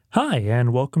Hi,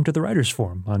 and welcome to the Writers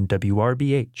Forum on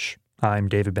WRBH. I'm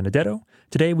David Benedetto.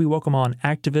 Today we welcome on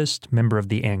activist, member of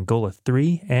the Angola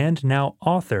Three, and now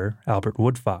author Albert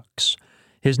Woodfox.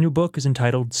 His new book is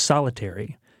entitled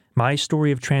Solitary, My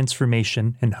Story of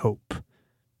Transformation and Hope.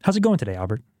 How's it going today,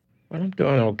 Albert? Well, I'm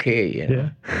doing okay,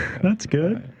 Yeah, that's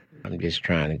good. I'm just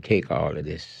trying to take all of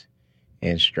this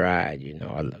in stride,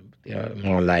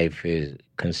 My life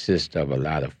consists of a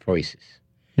lot of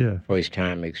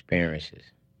first-time experiences.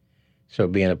 So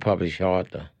being a published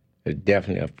author is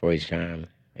definitely a first-time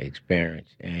experience,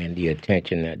 and the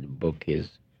attention that the book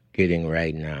is getting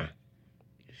right now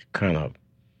is kind of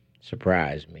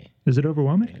surprised me. Is it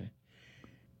overwhelming?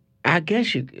 I guess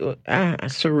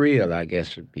surreal, I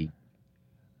guess, would be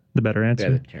the better answer.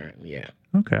 Better term, yeah.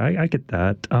 Okay, I get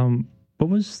that. What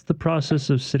was the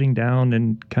process of sitting down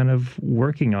and kind of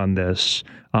working on this?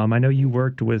 I know you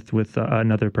worked with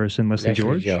another person, Leslie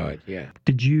George. Yeah.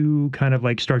 Did you kind of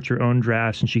like start your own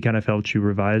drafts and she kind of helped you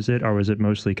revise it, or was it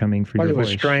mostly coming from your voice? Well, it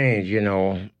was strange,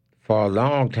 For a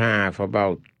long time, for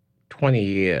about 20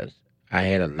 years, I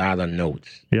had a lot of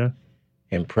notes. Yeah.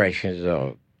 Impressions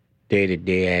of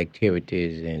day-to-day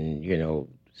activities and,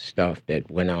 stuff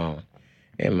that went on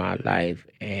in my life.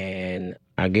 And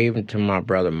I gave them to my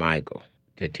brother Michael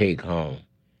to take home.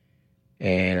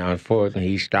 And unfortunately,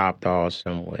 he stopped off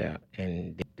somewhere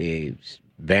and they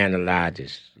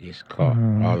vandalized his car.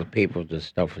 All the papers, the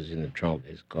stuff was in the trunk of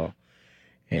his car.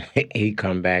 And he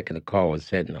come back and the car was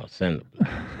sitting on center.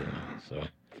 So,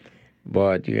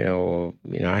 but,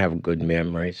 I have a good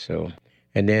memory. So,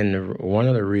 and then one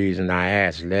of the reasons I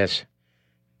asked Les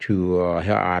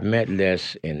I met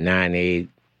Les in 98.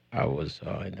 I was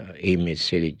in the Amen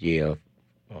City jail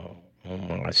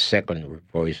on my second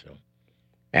reversal,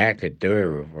 actually third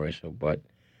reversal,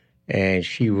 and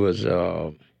she was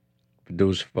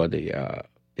produced for the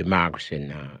Democracy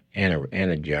Now! and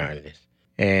a journalist.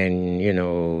 And,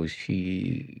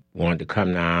 she wanted to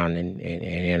come down and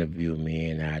interview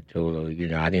me, and I told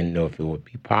her, I didn't know if it would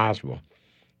be possible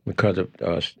because of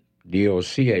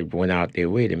DOC had went out their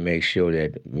way to make sure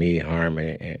that me,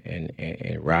 Harmon,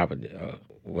 and Robert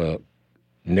were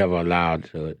never allowed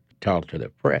to talk to the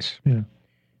press. Yeah.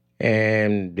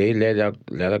 And they let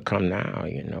her come now,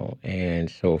 And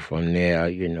so from there,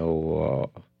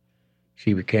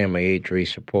 she became an A3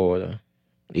 supporter,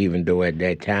 even though at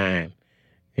that time,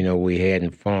 we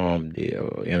hadn't formed the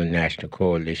International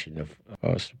Coalition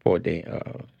of Support the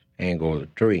Angola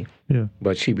 3. Yeah.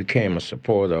 But she became a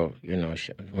supporter,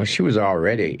 she was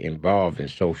already involved in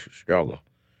social struggle.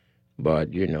 But,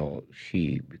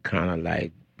 she kind of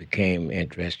like became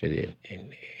interested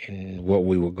in what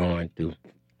we were going through.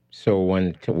 So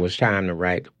when it was time to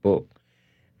write the book,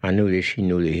 I knew that she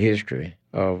knew the history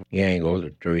of the Angola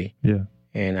 3. Yeah.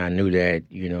 And I knew that,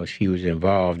 she was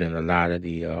involved in a lot of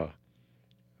the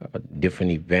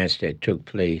different events that took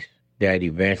place that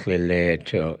eventually led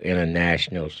to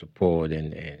international support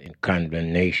and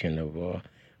condemnation of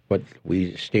what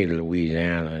the state of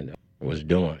Louisiana was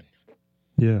doing.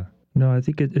 Yeah. No, I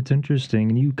think it's interesting.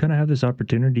 And you kind of have this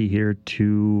opportunity here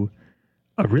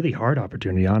a really hard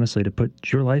opportunity, honestly, to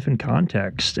put your life in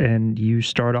context. And you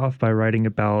start off by writing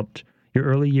about your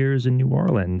early years in New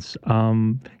Orleans.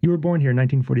 You were born here in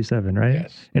 1947, right?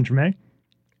 Yes. In Treme?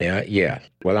 Yeah.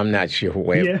 Well, I'm not sure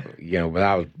where, but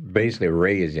I was basically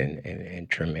raised in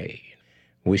Treme.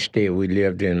 We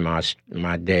lived in my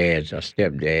stepdad's.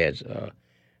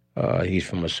 He's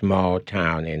from a small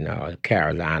town in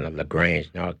Carolina, LaGrange,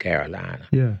 North Carolina.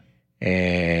 Yeah.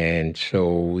 And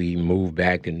so we moved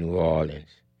back to New Orleans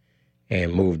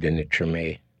and moved into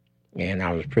Treme. And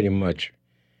I was pretty much,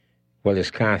 well,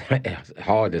 it's kind of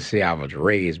hard to say I was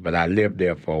raised, but I lived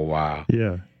there for a while.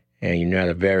 Yeah. And, at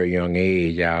a very young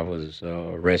age, I was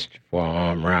arrested for an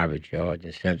armed robbery charge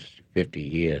and sentenced to 50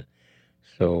 years.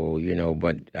 So,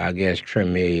 but I guess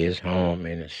Treme is home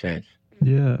in a sense.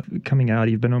 Yeah. Coming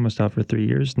out, you've been almost out for 3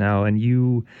 years now, and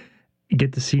you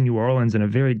get to see New Orleans in a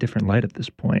very different light at this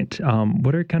point.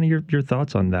 What are kind of your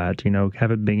thoughts on that,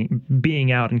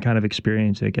 being out and kind of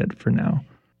experiencing it for now?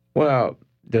 Well,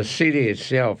 the city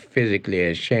itself physically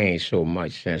has changed so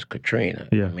much since Katrina.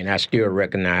 Yeah. I mean, I still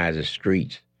recognize the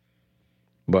streets.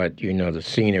 But, the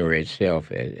scenery itself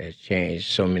has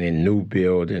changed. So many new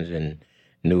buildings and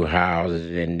new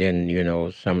houses. And then,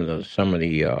 some of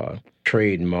the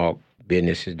trademark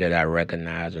businesses that I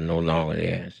recognize are no longer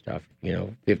there and stuff.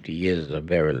 50 years is a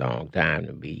very long time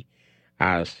to be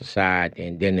out of society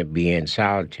and then to be in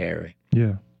solitary.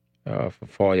 Yeah.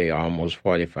 For almost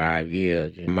 45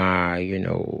 years. My,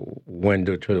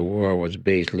 window to the world was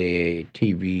basically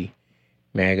TV,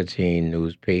 magazine,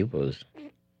 newspapers.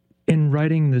 In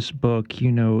writing this book,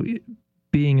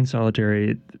 being in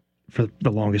solitary for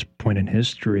the longest point in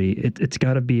history, it's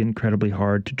got to be incredibly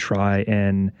hard to try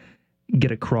and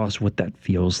get across what that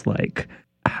feels like.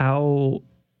 How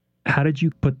did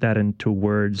you put that into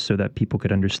words so that people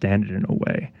could understand it in a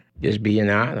way? Just being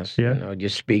honest, Yeah.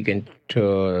 just speaking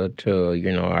to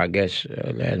I guess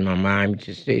as my mom used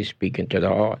to say, speaking to the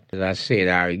heart. As I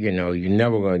said, you're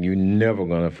never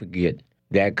gonna forget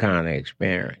that kind of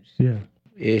experience. Yeah.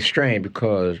 It's strange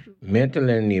because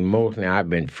mentally and emotionally, I've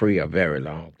been free a very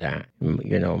long time.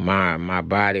 My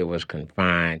body was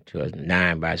confined to a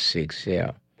 9x6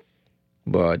 cell.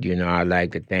 But, I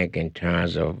like to think in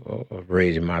terms of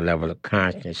raising my level of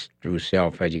consciousness through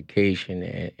self-education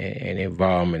and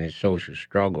involvement in social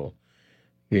struggle,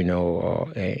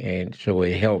 and so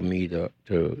it helped me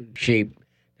to shape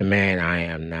the man I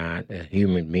am now, the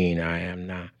human being I am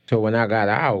now. So when I got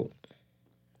out,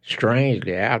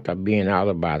 strangely, after being out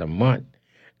about a month,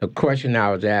 the question I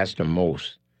was asked the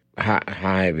most, how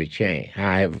have it changed?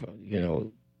 How have,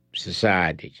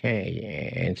 society changed?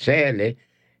 And sadly,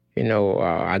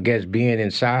 I guess being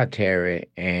in solitary,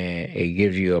 and it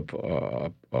gives you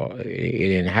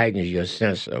it heightens your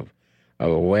sense of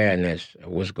awareness of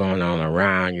what's going on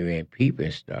around you and people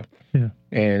and stuff. Yeah.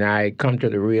 And I come to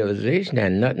the realization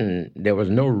that there was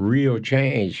no real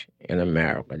change in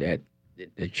America. That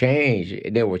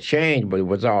there was change, but it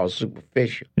was all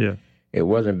superficial. Yeah. It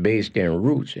wasn't based in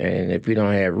roots. And if you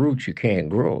don't have roots, you can't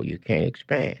grow, you can't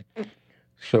expand.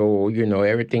 So,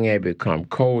 everything had become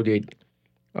coded.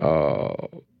 But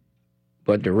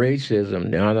the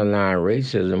underlying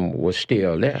racism was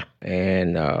still there.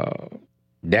 And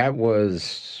that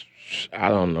was, I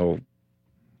don't know,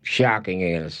 shocking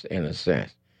in a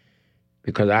sense.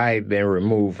 Because I had been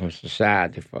removed from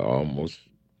society for almost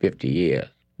 50 years.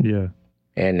 Yeah.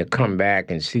 And to come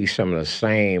back and see some of the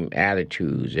same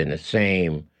attitudes and the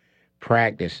same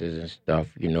practices and stuff,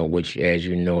 which, as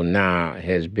you know now,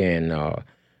 has been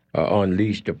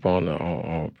unleashed upon,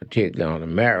 particularly on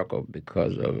America,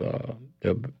 because of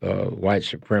the white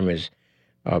supremacist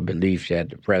beliefs that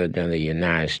the President of the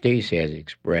United States has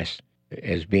expressed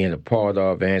as being a part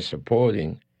of and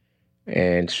supporting.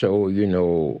 And so,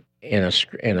 in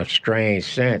a strange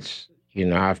sense,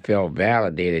 I felt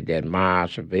validated that my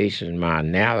observations, my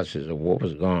analysis of what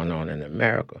was going on in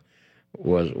America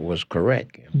was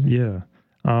correct. Yeah.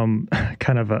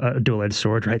 Kind of a dual-edged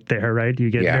sword right there, right? You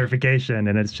get verification,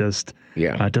 and it's just,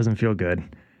 it doesn't feel good.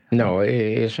 No,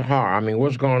 it's hard. I mean,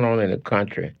 what's going on in the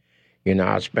country?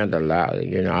 I spent a lot,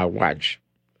 I watch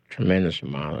a tremendous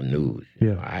amount of news.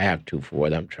 I have to for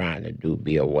what I'm trying to do,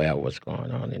 be aware of what's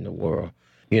going on in the world.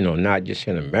 Not just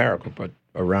in America, but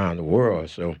around the world.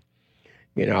 So,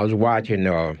 I was watching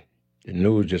the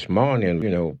news this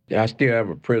morning. I still have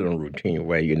a prison routine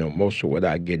where, most of what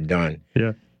I get done.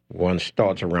 Yeah. One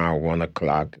starts around 1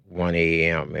 o'clock, 1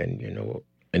 a.m.,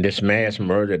 and this mass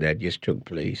murder that just took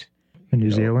place. In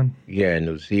New Zealand? Yeah, in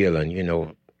New Zealand,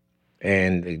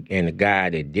 and the guy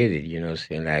that did it,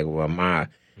 saying like, well,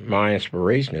 my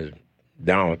inspiration is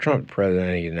Donald Trump, President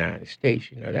of the United States.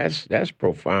 That's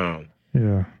profound.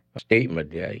 Yeah.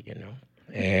 Statement there,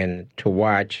 and to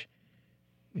watch,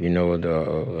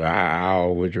 I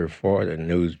always refer to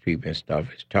news people and stuff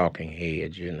as talking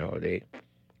heads.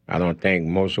 I don't think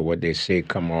most of what they say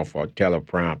come off a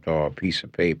teleprompter or a piece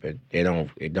of paper. It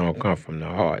don't come from the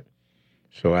heart.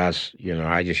 So I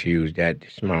just use that.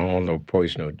 It's my own little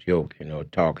personal joke,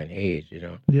 talking heads,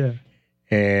 Yeah.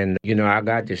 And, I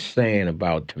got this saying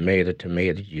about tomato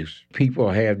juice. People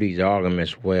have these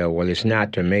arguments where, well, it's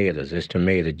not tomatoes, it's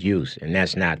tomato juice, and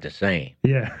that's not the same.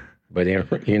 Yeah. But,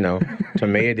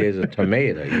 tomato is a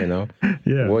tomato,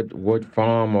 Yeah. What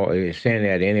farmer is saying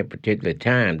at any particular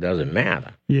time doesn't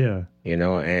matter. Yeah.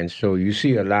 And so you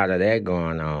see a lot of that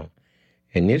going on.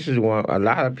 And this is a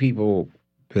lot of people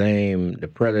blame the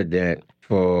president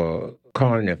for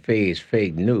calling the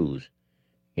fake news,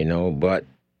 but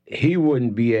he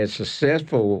wouldn't be as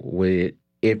successful with it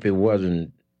if it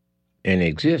wasn't in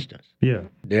existence. Yeah.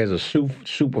 There's a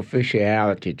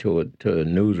superficiality to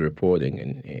news reporting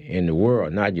in the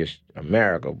world, not just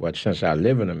America, but since I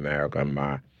live in America,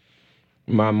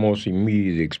 my most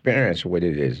immediate experience with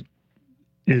it is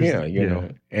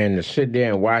and to sit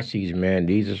there and watch these men,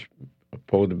 these are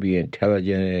supposed to be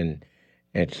intelligent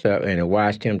and stuff, and to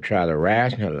watch them try to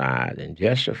rationalize and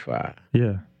justify.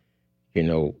 Yeah.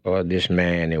 This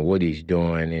man and what he's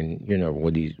doing and,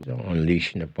 what he's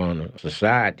unleashing upon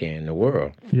society and the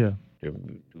world. Yeah. To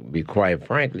be quite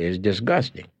frankly, it's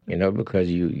disgusting, because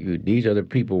these are the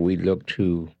people we look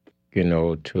to,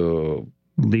 to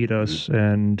lead us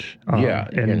and Yeah,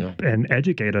 you know. and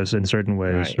educate us in certain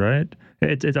ways, Right.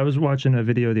 right? I was watching a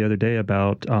video the other day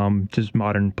about just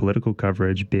modern political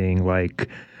coverage being like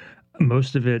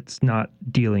most of it's not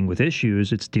dealing with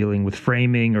issues, it's dealing with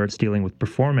framing or it's dealing with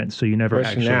performance. So you never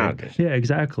actually, Personalities. yeah,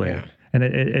 exactly. Yeah. And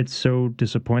it's so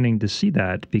disappointing to see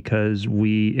that because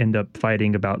we end up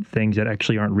fighting about things that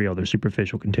actually aren't real. They're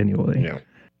superficial continually. Yeah.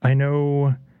 I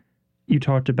know you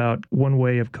talked about one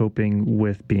way of coping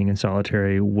with being in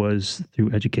solitary was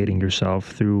through educating yourself,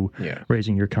 through Yeah.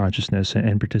 raising your consciousness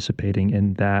and participating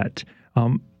in that.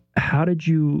 How did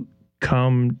you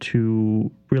come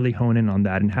to really hone in on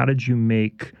that? And how did you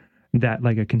make that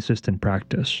like a consistent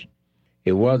practice?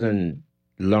 It wasn't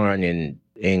learning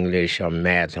English or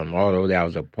math, although that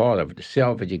was a part of it. The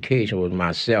self-education was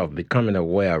myself, becoming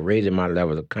aware, raising my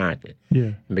level of consciousness.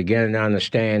 Yeah. Beginning to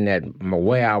understand that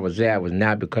where I was at was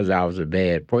not because I was a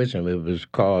bad person. It was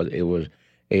because it was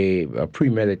a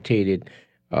premeditated,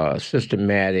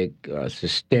 systematic,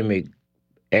 systemic,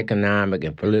 economic,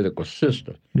 and political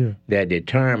system Yeah. that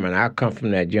determined. I come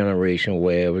from that generation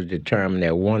where it was determined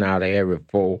that 1 out of every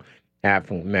 4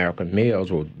 African American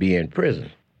males would be in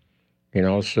prison.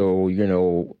 So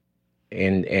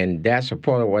and that's a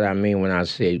part of what I mean when I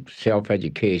say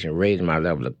self-education, raising my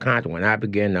level of consciousness. When I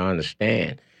began to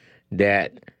understand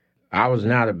that I was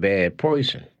not a bad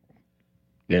person,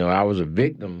 I was a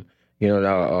victim.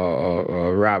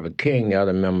 Robert King, the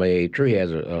other member of A3,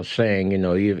 has a saying,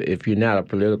 if you're not a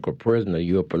political prisoner,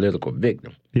 you're a political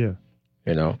victim. Yeah.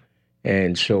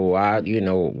 And so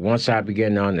once I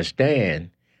began to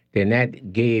understand, then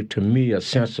that gave to me a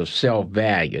sense of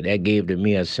self-value. That gave to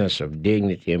me a sense of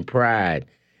dignity and pride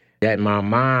that my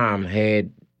mom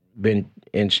had been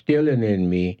instilling in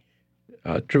me.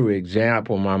 True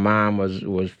example, my mom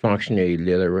was functionally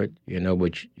illiterate,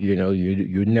 but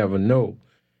you never know.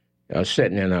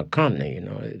 Sitting in her company,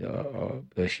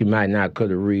 she might not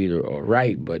could have read or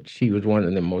write, but she was one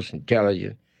of the most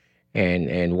intelligent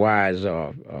and wise,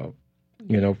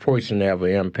 person to ever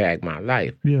impact my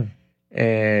life. Yeah.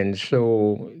 And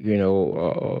so,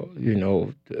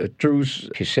 through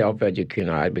self-education,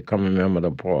 I become a member of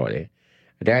the party.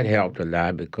 That helped a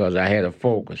lot because I had a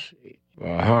focus.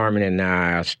 Harmon and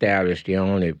I established the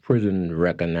only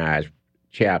prison-recognized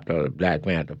chapter of the Black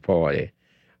Panther Party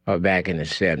back in the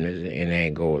 70s in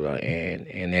Angola.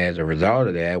 And as a result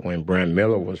of that, when Brent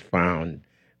Miller was found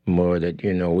murdered,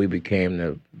 we became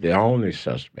the only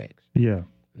suspects. Yeah.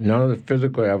 None of the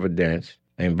physical evidence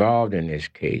involved in this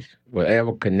case were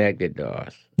ever connected to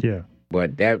us. Yeah.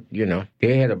 But that,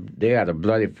 they had a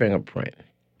bloody fingerprint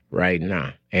right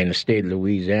now. And the state of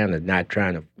Louisiana is not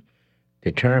trying to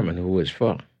determine who it's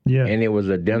for. Yeah. And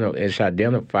it's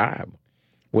identifiable.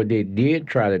 What they did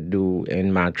try to do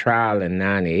in my trial in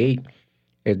 98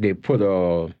 is they put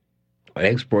an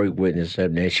expert witness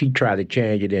up there. She tried to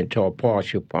change it into a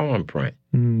partial palm print.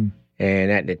 Mm.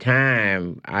 And at the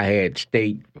time, I had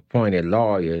state-appointed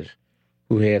lawyers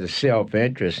who had a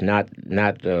self-interest not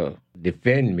to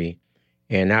defend me,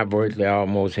 and I virtually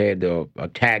almost had to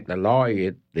attack the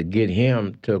lawyer to get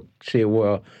him to say,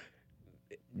 well,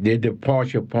 did the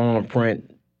partial palm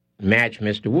print match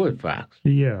Mr. Woodfox?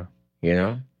 Yeah.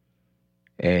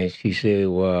 And she said,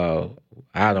 well,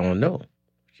 I don't know.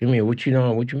 She mean, what you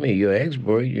mean? You're an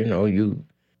expert,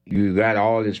 you got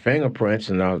all his fingerprints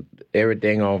and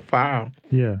everything on file.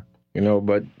 Yeah.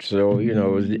 But so,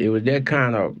 it was that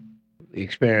kind of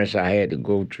experience I had to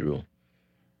go through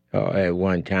at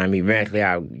one time. Eventually,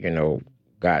 I,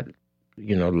 got,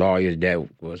 lawyers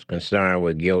that was concerned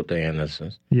with guilt or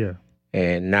innocence. Yeah.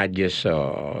 And not just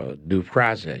due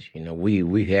process.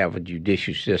 We have a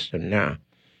judicial system now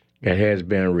that has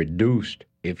been reduced.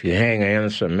 If you hang an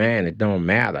innocent man, it don't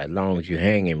matter as long as you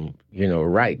hang him,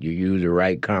 right. You use the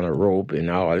right kind of rope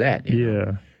and all that.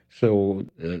 Yeah. So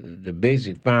the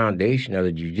basic foundation of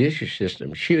the judicial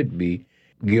system should be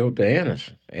guilt or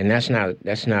innocence, and that's not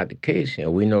the case.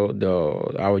 We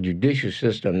know our judicial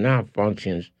system now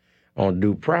functions on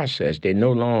due process. They're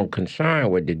no longer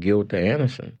concerned with the guilt or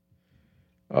innocence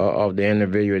of the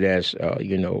individual that's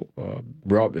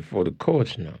brought before the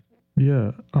courts now.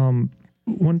 Yeah.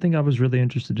 One thing I was really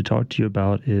interested to talk to you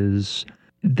about is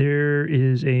there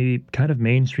is a kind of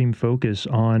mainstream focus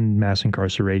on mass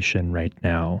incarceration right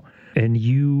now, and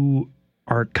you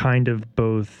are kind of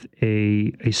both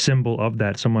a symbol of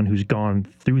that, someone who's gone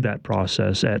through that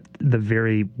process at the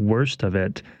very worst of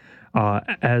it,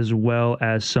 as well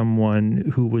as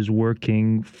someone who was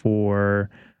working for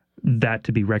that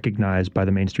to be recognized by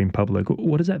the mainstream public.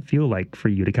 What does that feel like for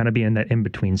you to kind of be in that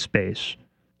in-between space?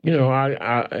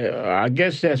 I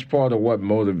guess that's part of what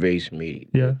motivates me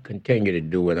to continue to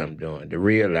do what I'm doing, to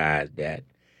realize that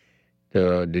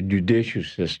the judicial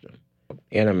system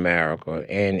in America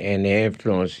and the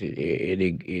influence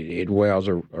it wells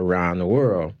around the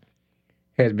world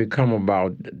has become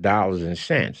about dollars and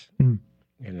cents. Mm.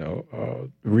 You know,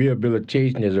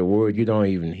 rehabilitation is a word you don't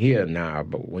even hear now,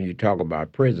 but when you talk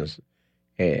about prisons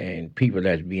and people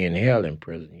that's being held in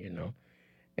prison, you know,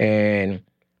 and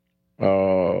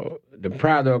the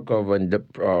product of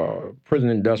a prison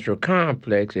industrial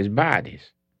complex is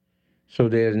bodies. So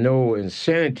there's no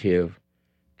incentive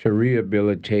to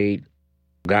rehabilitate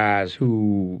guys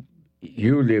who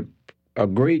usually a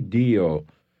great deal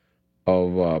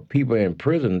of people in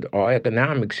prison are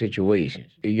economic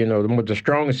situations. You know, the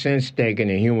strongest instinct in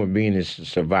a human being is to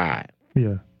survive.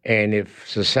 Yeah. And if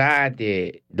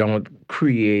society don't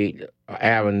create an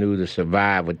avenue to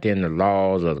survive within the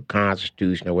laws or the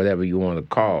Constitution or whatever you want to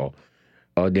call,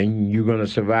 then you're going to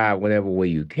survive whatever way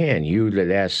you can. Usually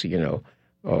that's,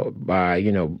 by,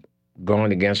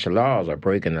 going against the laws or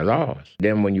breaking the laws.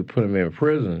 Then when you put them in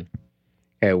prison,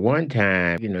 at one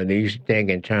time, they used to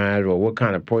think in terms, well, what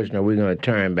kind of person are we going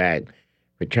to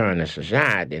return to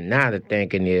society? And now the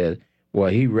thinking is,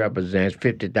 well, he represents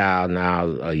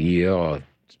 $50,000 a year or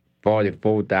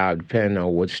 $44,000, depending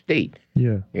on what state.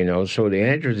 Yeah. So the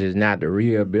interest is not to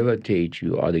rehabilitate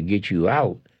you or to get you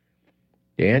out.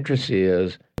 The interest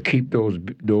is to keep those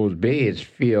beds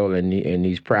filled in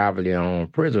these privately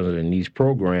owned prisons and these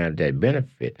programs that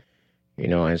benefit.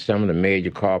 And some of the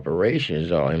major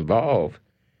corporations are involved.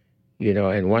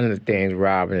 And one of the things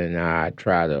Robin and I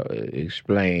try to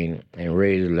explain and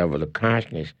raise the level of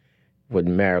consciousness with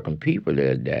American people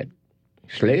is that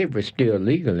slavery is still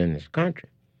legal in this country.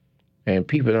 And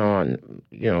people aren't,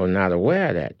 not aware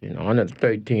of that. Under the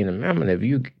 13th Amendment, if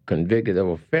you convicted of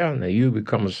a felony, you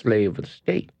become a slave of the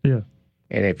state. Yeah.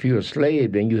 And if you're a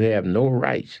slave, then you have no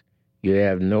rights. You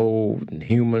have no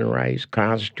human rights,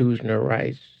 constitutional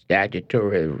rights,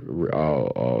 statutory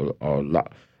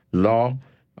law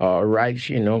rights,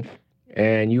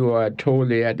 and you are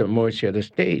totally at the mercy of the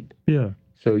state. Yeah.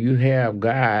 So you have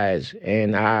guys,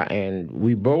 and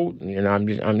we both,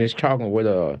 I'm just talking with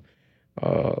a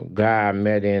guy I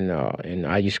met and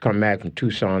I used to come back from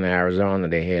Tucson, Arizona.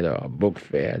 They had a book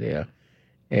fair there,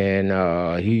 and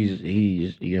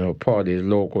he's part of his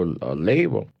local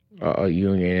labor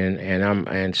union,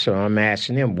 and so I'm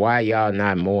asking him, why y'all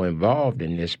not more involved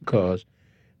in this? Because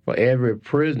for every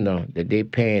prisoner that they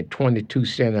paying 22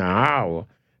 cents an hour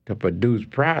to produce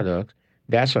products,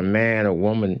 that's a man or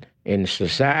woman in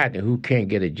society who can't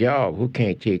get a job, who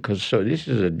can't take. So this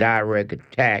is a direct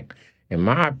attack, in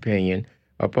my opinion,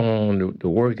 upon the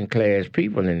working class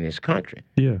people in this country.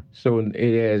 Yeah. So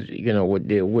it has, with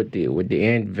the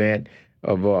advent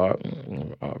of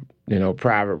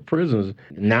private prisons,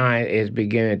 now it's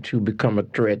beginning to become a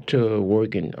threat to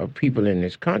working people in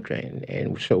this country,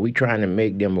 and so we're trying to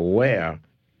make them aware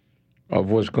of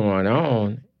what's going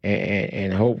on,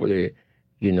 and hopefully,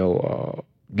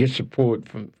 get support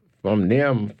from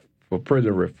them for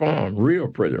prison reform, real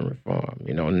prison reform.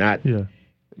 Not. Yeah.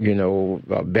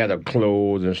 Better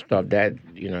clothes and stuff. That,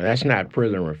 that's not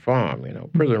prison reform.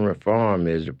 Prison reform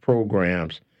is the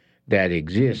programs that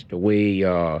exist, the way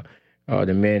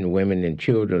the men, women, and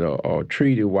children are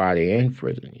treated while they're in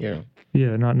prison,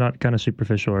 Yeah, not kind of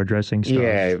superficial or dressing stuff.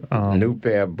 Yeah, new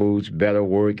pair of boots, better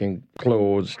working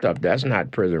clothes, stuff. That's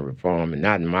not prison reform, and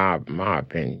not in my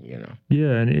opinion,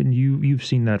 Yeah, and you've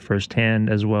seen that firsthand,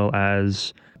 as well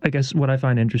as, I guess what I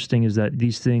find interesting is that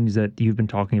these things that you've been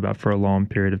talking about for a long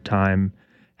period of time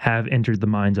have entered the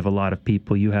minds of a lot of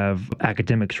people. You have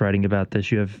academics writing about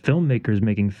this. You have filmmakers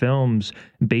making films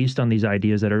based on these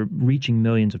ideas that are reaching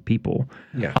millions of people.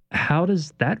 Yeah. How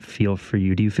does that feel for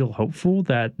you? Do you feel hopeful?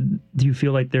 Do you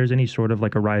feel like there's any sort of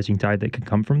like a rising tide that could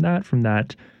come from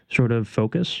that sort of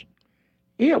focus?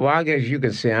 Yeah, well, I guess you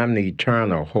could say I'm the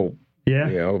eternal hope.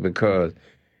 Yeah. Because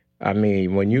I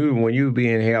mean, when you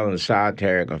being held in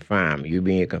solitary confinement, you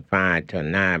being confined to a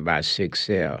 9-by-6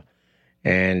 cell,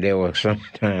 and there were some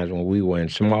times when we were in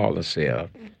smaller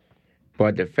cells.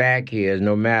 But the fact is,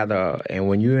 no matter, and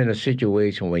when you're in a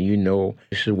situation when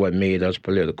this is what made us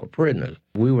political prisoners,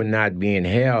 we were not being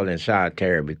held in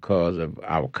solitary because of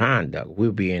our conduct. We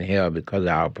were being held because of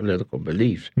our political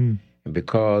beliefs, and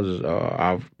because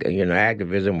of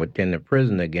activism within the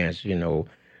prison against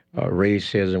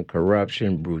racism,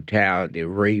 corruption, brutality,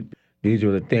 rape. These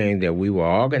were the things that we were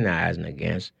organizing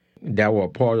against that were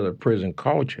part of the prison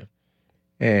culture.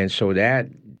 And so that,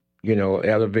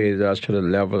 elevated us to the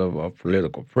level of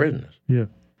political prisoners. Yeah.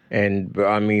 And,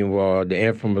 I mean, the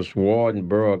infamous Warden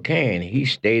Burl Cain, he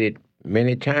stated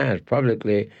many times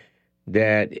publicly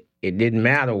that it didn't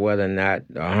matter whether or not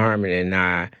Harmon and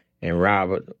I and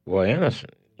Robert were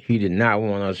innocent. he did not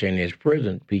want us in his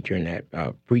prison preaching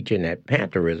that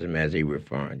Pantherism, as he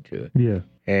referring to it. Yeah.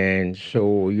 And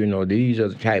so, these are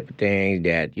the type of things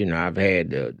that, I've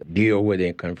had to deal with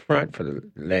and confront for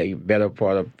the better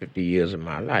part of 50 years of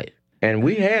my life. And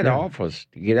we had offers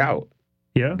to get out.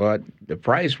 Yeah. But the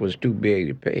price was too big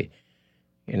to pay.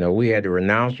 We had to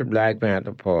renounce the Black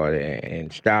Panther Party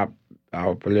and stop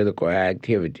our political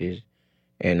activities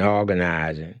and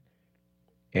organizing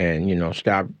and,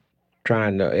 stop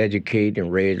trying to educate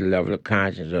and raise the level of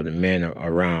conscience of the men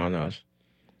around us.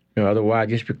 Otherwise,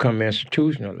 just become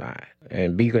institutionalized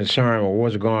and be concerned with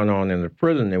what's going on in the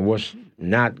prison and what's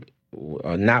not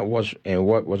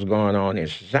what was going on in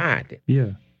society.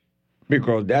 Yeah.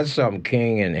 Because that's something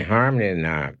King and Harmony and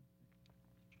I,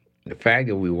 the fact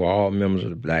that we were all members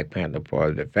of the Black Panther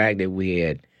Party, the fact that we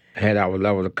had our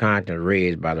level of conscience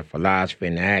raised by the philosophy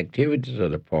and the activities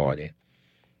of the party,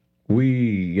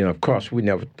 we, of course, we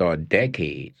never thought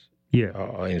decades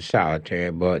in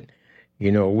solitary, but,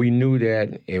 we knew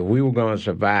that if we were going to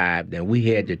survive, then we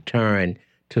had to turn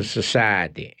to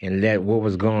society and let what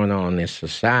was going on in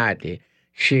society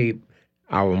shape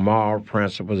our moral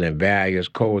principles and values,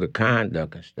 code of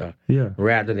conduct and stuff,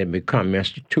 rather than become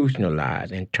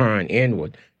institutionalized and turn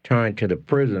inward, turn to the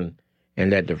prison and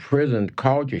let the prison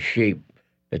culture shape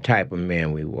the type of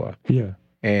man we were. Yeah.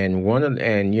 And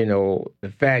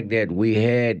the fact that we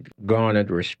had garnered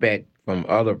respect from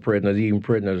other prisoners, even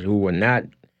prisoners who were not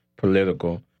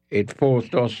political, it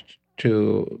forced us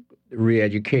to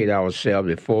re-educate ourselves.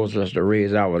 It forced us to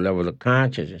raise our level of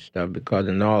conscience and stuff, because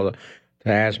in order to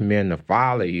ask men to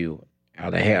follow you or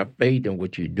to have faith in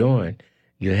what you're doing,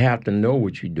 you have to know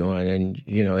what you're doing. And,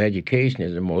 education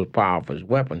is the most powerful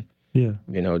weapon,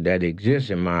 that exists,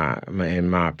 in my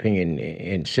opinion,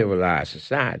 in civilized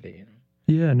society.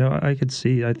 Yeah, no, I could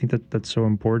see. I think that's so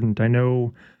important. I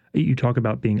know you talk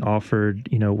about being offered,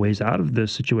 ways out of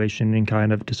this situation and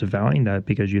kind of disavowing that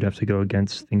because you'd have to go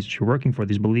against things that you're working for,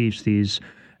 these beliefs, these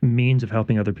means of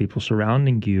helping other people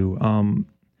surrounding you.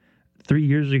 3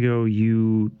 years ago,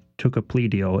 you took a plea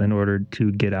deal in order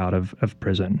to get out of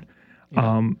prison.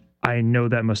 Yeah. I know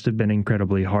that must have been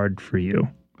incredibly hard for you.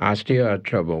 I still have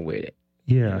trouble with it.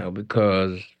 Yeah.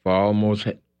 Because for almost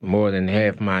more than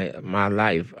half my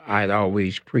life, I'd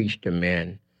always preached to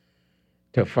men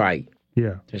to fight,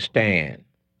 to stand,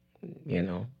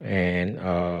 and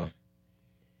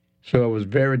so it was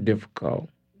very difficult.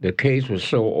 The case was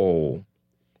so old,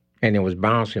 and it was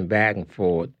bouncing back and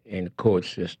forth in the court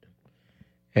system.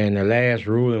 And the last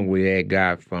ruling we had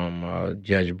got from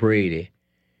Judge Brady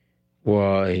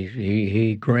was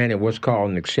he granted what's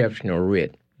called an exceptional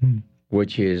writ,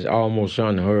 which is almost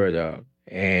unheard of.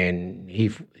 And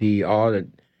he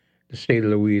ordered the state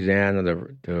of Louisiana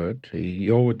to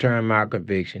overturn my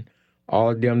conviction,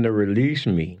 ordered them to release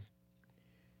me,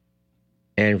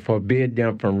 and forbid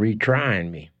them from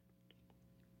retrying me.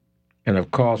 And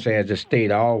of course, as the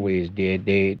state always did,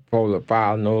 they filed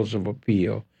a notice of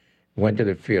appeal, went to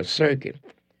the Fifth Circuit.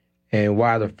 And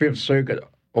while the Fifth Circuit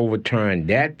overturned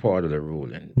that part of the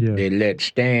ruling, they let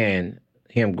stand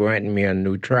him granting me a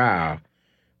new trial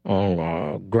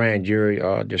on grand jury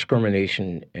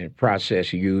discrimination and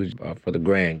process used for the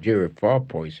grand jury for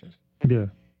poisons. Yeah.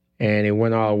 And it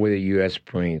went all the way to the U.S.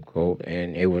 Supreme Court,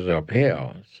 and it was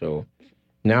upheld. So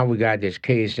now we got this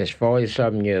case that's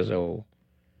 40-something years old.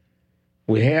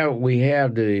 We have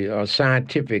the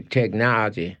scientific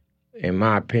technology, in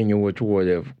my opinion, which would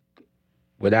have,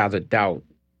 without a doubt,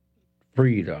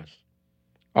 freed us.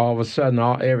 All of a sudden,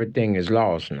 everything is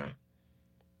lost now.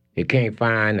 They can't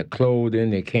find the clothing.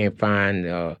 They can't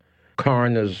find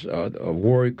coroner's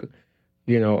work,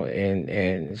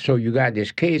 and so you got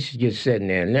this case just sitting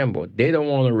there in limbo. They don't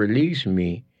want to release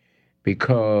me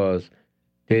because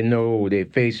they know they're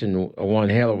facing one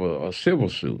hell of a civil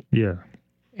suit. Yeah.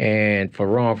 And for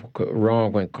wrongful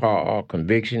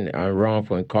conviction,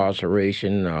 wrongful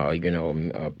incarceration,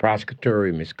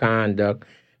 prosecutorial misconduct,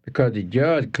 because the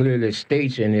judge clearly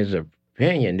states in his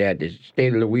opinion that the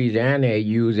state of Louisiana had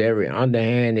used every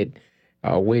underhanded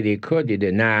way they could to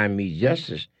deny me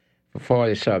justice for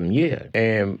 40-something years.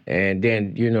 And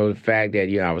then, the fact that,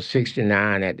 I was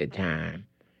 69 at the time.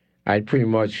 My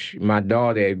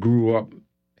daughter had grew up,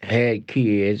 had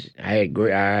kids. I have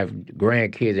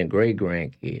grandkids and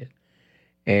great-grandkids.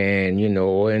 And,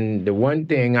 and the one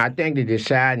thing, I think the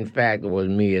deciding factor was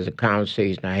me is a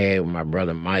conversation I had with my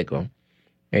brother Michael.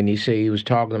 And he said he was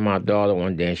talking to my daughter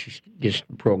one day, and she just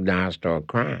broke down and started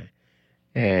crying.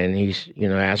 And he's,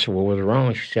 asked her what was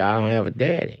wrong. She said, I don't have a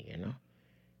daddy,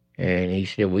 And he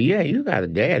said, well, yeah, you got a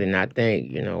dad. And I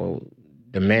think,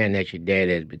 the man that your dad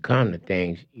has become, the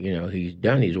things, he's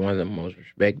done. He's one of the most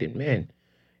respected men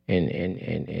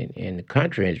in the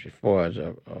country as far as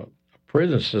a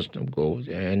prison system goes,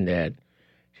 and that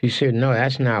she said, no,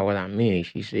 that's not what I mean.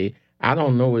 She said, I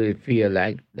don't know what it feel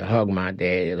like to hug my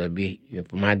dad. It'll be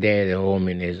for my dad to hold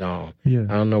me in his arms. Yeah.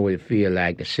 I don't know what it feel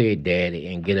like to say daddy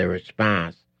and get a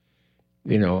response,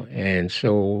 and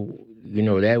so,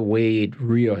 that weighed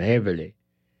real heavily.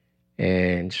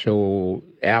 And so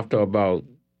after about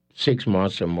 6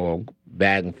 months or more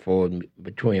back and forth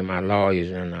between my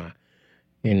lawyers and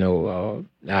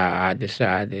I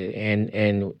decided,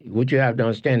 and what you have to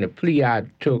understand, the plea I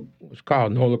took was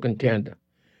called Nola Contender.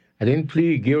 I didn't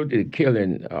plead guilty to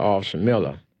killing Officer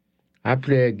Miller. I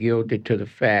pled guilty to the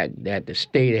fact that the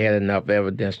state had enough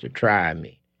evidence to try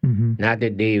me. Mm-hmm. Not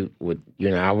that they would,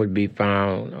 I would be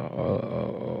found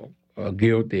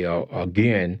guilty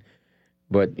again,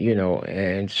 but,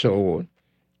 and so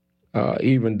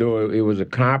even though it was a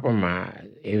compromise,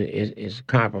 it's a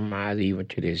compromise even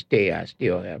to this day I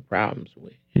still have problems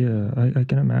with. Yeah, I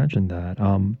can imagine that.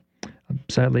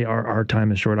 Sadly, our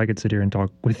time is short. I could sit here and talk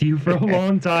with you for a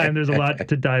long time. There's a lot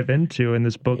to dive into, and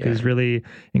this book is really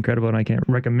incredible, and I can't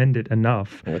recommend it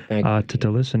enough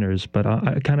to listeners. But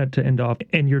kind of to end off,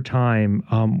 in your time,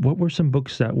 what were some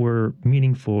books that were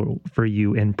meaningful for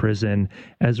you in prison,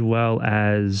 as well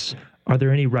as are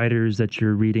there any writers that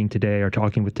you're reading today or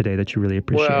talking with today that you really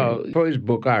appreciate? Well, the first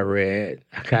book I read,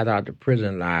 I got out the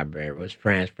prison library, was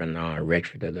Frantz Fanon,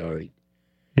 Retreat of the Earth.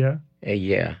 Yeah?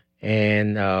 Yeah.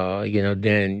 And,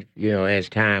 then, as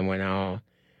time went on,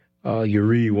 you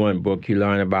read one book, you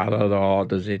learn about other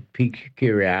authors. It piques your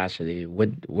curiosity, what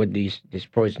this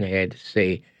person had to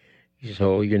say.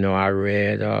 So, I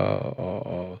read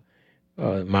Mao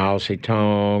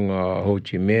Zedong, Ho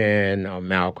Chi Minh,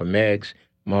 Malcolm X,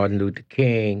 Martin Luther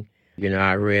King.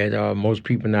 I read, most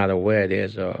people not aware,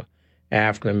 there's a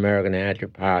African-American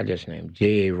anthropologist named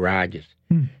J.A. Rogers.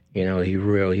 He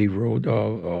wrote,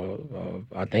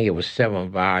 I think it was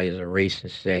 7 volumes of Race and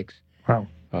Sex. Wow.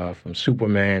 From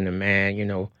Superman to Man,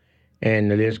 and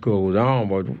the list goes on.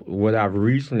 But what I've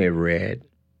recently read,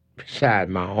 besides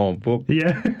my own book.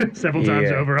 Yeah, several times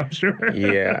over, I'm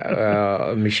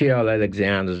sure. Michelle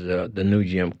Alexander's The New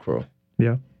Jim Crow.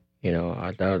 Yeah.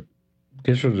 I thought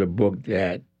this was a book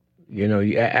that,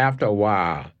 after a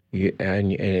while,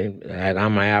 and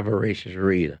I'm an avaricious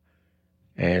reader.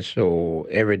 And so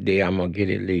every day I'm going to get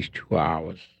at least 2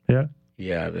 hours. Yeah?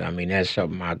 Yeah, I mean, that's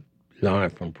something I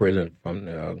learned from prison, from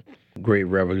the great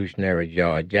revolutionary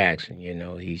George Jackson.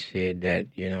 He said that,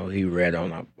 he read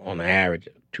on an average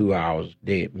 2 hours a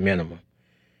day minimum.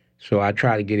 So I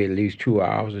try to get at least 2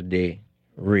 hours a day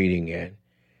reading it.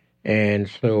 And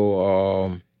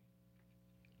so,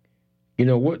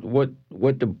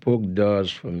 what the book does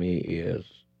for me is,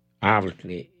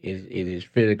 obviously, it is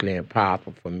physically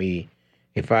impossible for me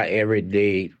if I every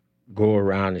day go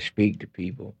around and speak to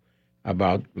people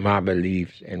about my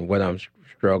beliefs and what I'm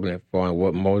struggling for and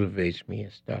what motivates me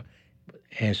and stuff.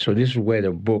 And so this is where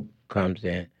the book comes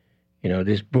in.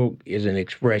 This book is an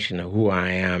expression of who I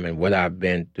am and what I've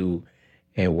been through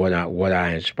and what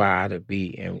I aspire to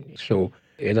be. And so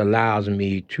it allows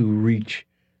me to reach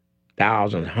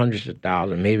thousands, hundreds of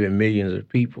thousands, maybe millions of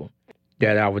people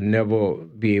that I would never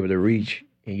be able to reach,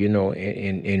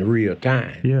 in real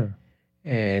time. Yeah.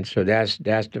 And so that's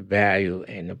the value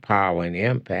and the power and the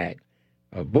impact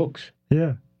of books.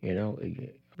 Yeah. A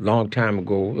long time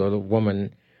ago, a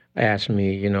woman asked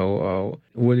me,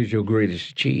 what is your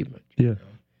greatest achievement? Yeah.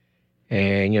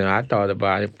 And, I thought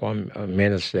about it for a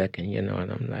minute, a second, and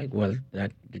I'm like, well,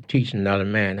 to teach another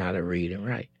man how to read and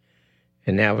write.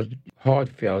 And that was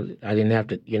heartfelt. I didn't have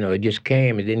to, it just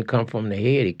came. It didn't come from the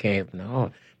head. It came from the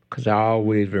heart. Because I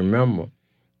always remember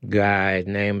guy's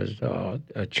name was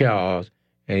Charles,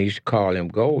 and he used to call him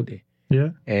Goldie. Yeah.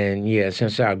 And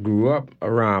since I grew up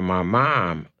around my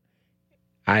mom,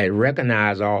 I had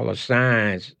recognized all the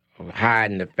signs of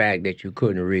hiding the fact that you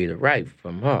couldn't read or write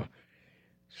from her.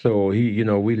 So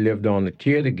we lived on the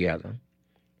tier together,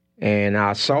 and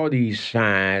I saw these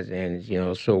signs, and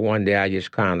so one day I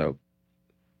just kind of,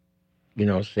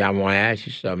 say, I want to ask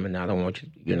you something, and I don't want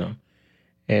you,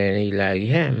 And he like,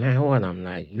 yeah, man, what? I'm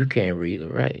like, you can't read or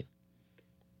write.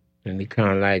 And he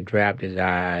kind of like dropped his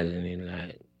eyes, and he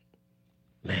like,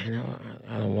 man,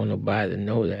 I don't want nobody to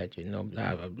know that,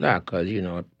 blah, blah, blah, because,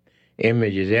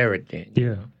 image is everything.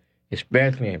 Yeah.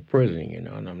 Especially in prison,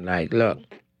 And I'm like, look,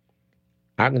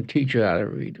 I can teach you how to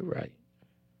read or write,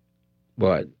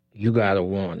 but you got to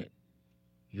want it.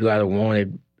 You got to want it,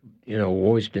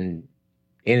 worse than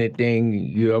anything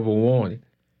you ever wanted.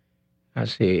 I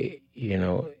said,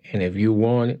 and if you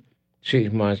want it,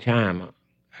 6 months' time,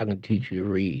 I can teach you to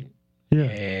read. Yeah.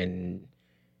 And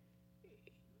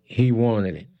he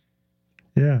wanted it.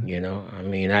 Yeah. You know, I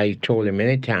mean, I told him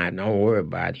many times, don't worry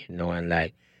about it, you know, and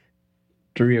like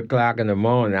 3 o'clock in the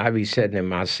morning, I be sitting in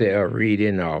my cell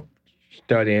reading or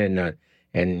studying,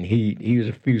 and he was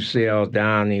a few cells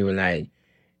down. And he was like,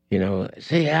 you know,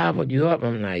 say Albert, you up?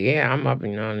 I'm like, yeah, I'm up.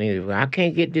 You know, and he was, I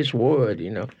can't get this word,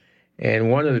 you know.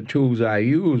 And one of the tools I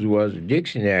used was a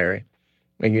dictionary.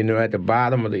 And you know, at the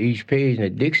bottom of each page in the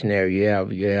dictionary, you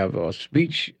have a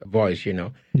speech voice, you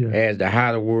know, Yeah. as to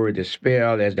how the word is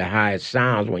spelled, as to how it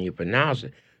sounds when you pronounce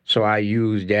it. So I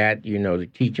use that, you know, to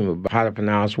teach him about how to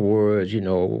pronounce words, you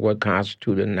know, what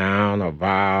constitutes a noun or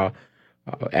vowel,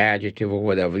 adjective or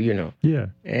whatever, you know. Yeah.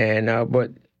 And but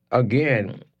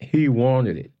again, he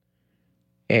wanted it.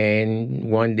 And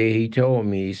one day he told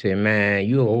me, he said, "Man,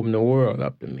 you open the world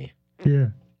up to me," Yeah.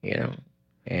 you know.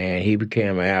 And he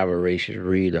became an avaricious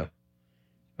reader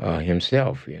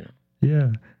himself, you know.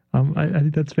 Yeah. I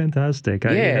think that's fantastic.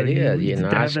 Yeah, it is. You To know,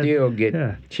 I have that, still get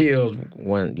yeah. chills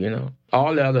when, you know,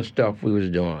 all the other stuff we was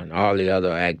doing, all the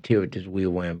other activities we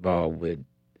were involved with,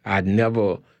 I'd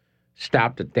never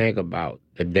stopped to think about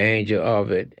the danger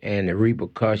of it and the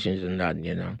repercussions and nothing,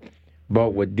 you know.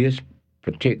 But with this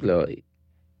particular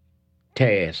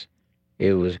task,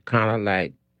 it was kind of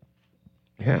like,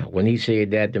 yeah, when he said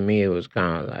that to me, it was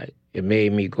kind of like, it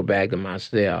made me go back to my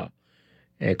cell.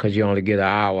 And because you only get an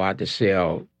hour out the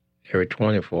cell every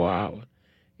 24 hours.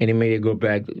 And it made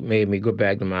me go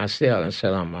back to my cell and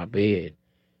sit on my bed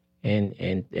and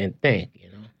think, you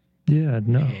know. Yeah,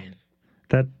 no. And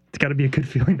That's got to be a good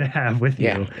feeling to have with you.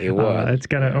 yeah, it was. It's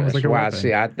got to almost that's like a why weapon. I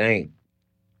say I think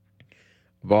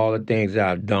of all the things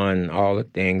I've done, all the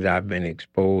things I've been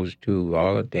exposed to,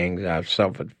 all the things I've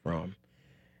suffered from,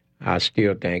 I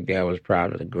still think that was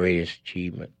probably the greatest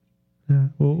achievement. Yeah.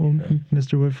 Well,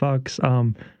 Mr.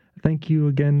 Woodfox, thank you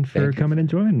again for coming and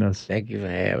joining us. Thank you for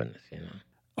having us, you know.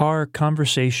 Our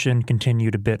conversation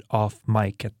continued a bit off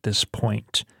mic at this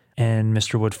point, and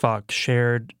Mr. Woodfox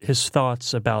shared his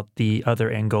thoughts about the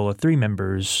other Angola 3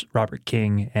 members, Robert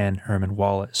King and Herman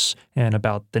Wallace, and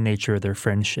about the nature of their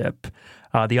friendship.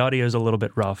 The audio is a little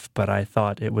bit rough, but I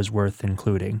thought it was worth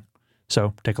including.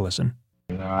 So take a listen.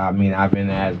 You know, I mean, I've been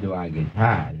asked, do I get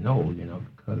tired? No, you know,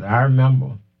 because I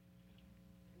remember,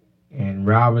 and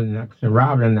Robin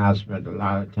and I spent a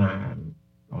lot of time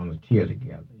on the tier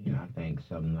together. You know, I think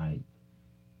something like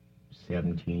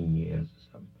 17 years or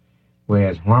something.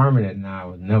 Whereas Harmon and I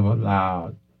was never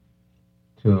allowed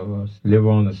to live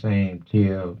on the same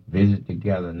tier, visit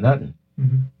together, nothing,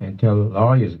 until the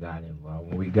lawyers got involved.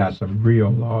 When we got some real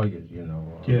lawyers, you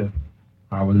know.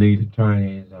 Our lead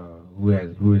attorney,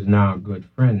 who is now a good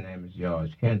friend, name is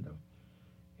George Kendall,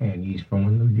 and he's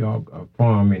from New York, a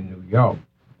farm in New York,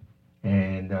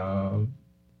 and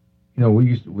you know, we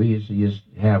used to just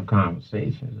have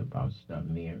conversations about stuff,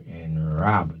 me and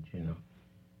Robert, you know,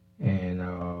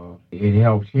 and it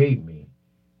helped shape me,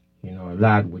 you know, a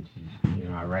lot, which is, you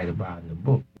know, I write about in the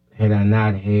book. Had I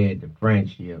not had the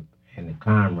friendship and the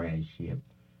comradeship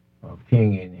of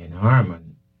King and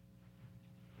Harmon,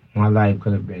 my life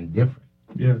could have been different.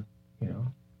 Yeah. You know,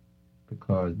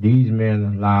 because these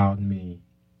men allowed me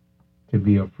to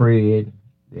be afraid.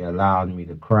 They allowed me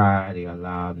to cry. They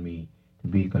allowed me to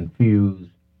be confused,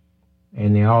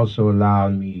 and they also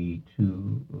allowed me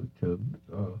to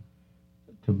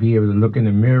be able to look in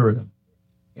the mirror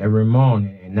every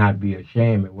morning and not be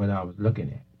ashamed of what I was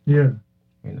looking at. Yeah.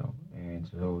 You know, and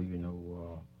so you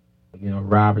know,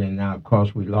 Robert and I, of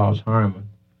course, we lost Harmon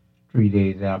 3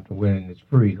 days after winning his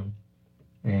freedom.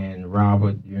 And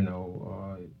Robert, you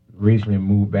know, recently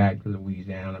moved back to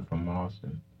Louisiana from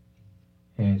Austin.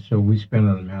 And so we spent,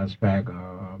 as a matter of fact,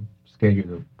 scheduled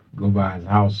to go by his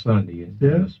house Sunday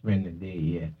and spend the day,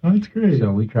 yeah. Oh, that's great.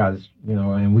 So we try to, you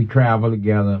know, and we travel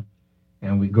together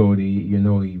and we go to, you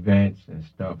know, events and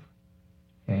stuff.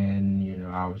 And, you know,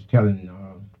 I was telling,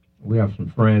 we have some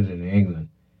friends in England.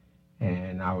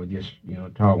 And I was just, you know,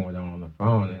 talking with them on the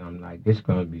phone, and I'm like, this is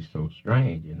going to be so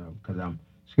strange, you know, because I'm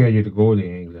scheduled to go to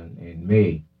England in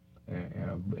May,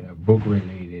 a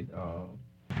book-related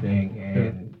thing,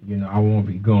 and, you know, I won't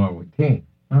be going with King.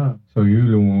 So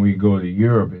usually when we go to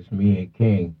Europe, it's me and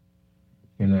King.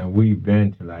 You know, we've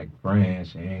been to, like,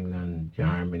 France, England,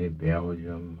 Germany,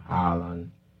 Belgium,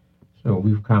 Holland. So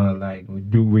we've kind of like,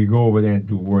 we go over there and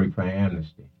do work for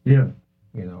Amnesty. Yeah.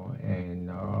 You know,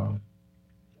 and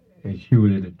it's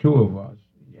usually the two of us,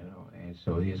 you know, and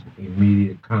so his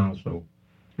immediate counsel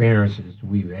experiences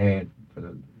we've had for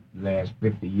the last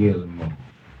 50 years or more.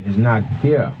 It's not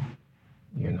there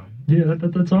you know. Yeah,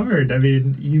 that's hard. I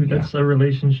mean, that's a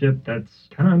relationship that's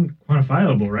kind of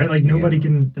quantifiable, right? Like nobody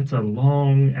can. That's a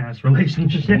long ass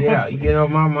relationship. Yeah, you know,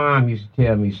 my mom used to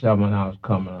tell me something when I was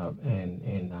coming up,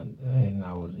 and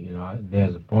I was, you know,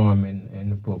 there's a poem in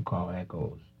the book called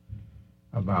Echoes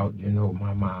about, you know,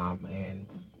 my mom,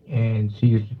 and she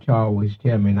used to always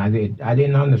tell me, and I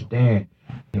didn't understand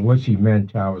what she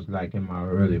meant till I was like in my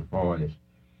early 40s.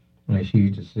 And she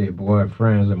used to say, boy,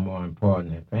 friends are more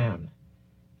important than family.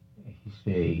 And she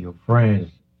said, your friends,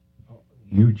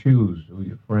 you choose who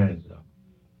your friends are,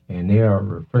 and they are a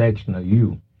reflection of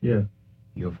you. Yeah.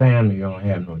 Your family, you don't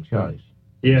have no choice.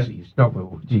 Yeah. You stuck with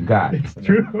what you got. It's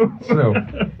true. So,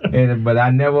 but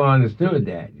I never understood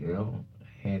that, you know.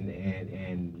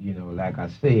 And you know, like I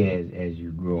say, as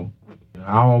you grow,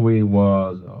 I always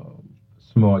was a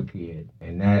smart kid,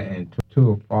 and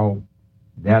to a fault,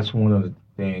 that's one of the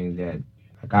things that,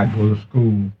 like, I'd go to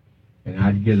school and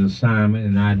I'd get an assignment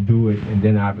and I'd do it, and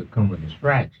then I become a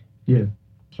distraction. Yeah.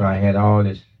 So I had all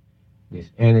this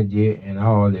energy and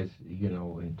all this, you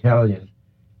know, intelligence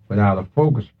without a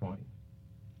focus point.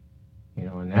 You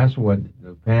know, and that's what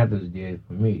the Panthers did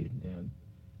for me. The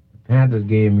Panthers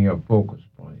gave me a focus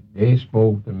point. They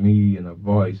spoke to me in a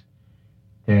voice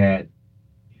that,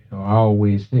 you know, I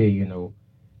always say, you know,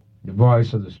 the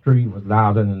voice of the street was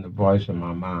louder than the voice of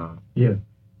my mom. Yeah.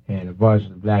 And the voice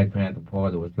of the Black Panther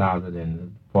Party was louder than the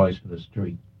voice of the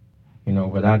street. You know,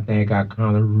 but I think I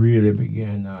kind of really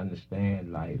began to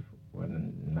understand life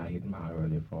when I hit my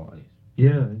early 40s.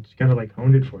 Yeah, it's kind of like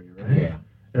honed it for you, right? Yeah.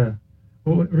 Yeah.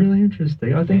 Well, really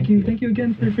interesting. Oh, thank you. Thank you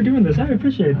again for doing this. I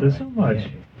appreciate this so much. Yeah.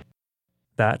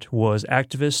 That was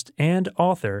activist and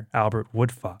author Albert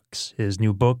Woodfox. His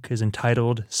new book is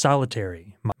entitled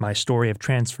Solitary, My Story of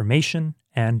Transformation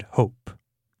and Hope.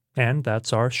 And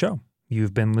that's our show.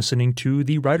 You've been listening to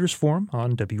the Writers Forum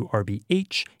on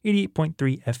WRBH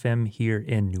 88.3 FM here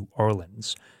in New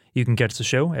Orleans. You can catch the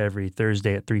show every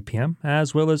Thursday at 3 p.m.,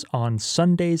 as well as on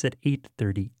Sundays at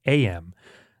 8:30 a.m.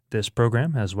 This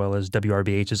program, as well as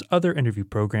WRBH's other interview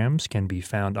programs, can be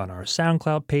found on our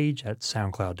SoundCloud page at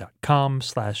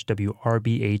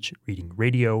soundcloud.com/WRBH Reading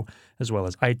Radio, as well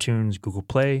as iTunes, Google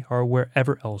Play, or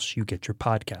wherever else you get your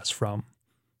podcasts from.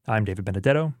 I'm David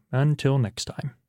Benedetto. Until next time.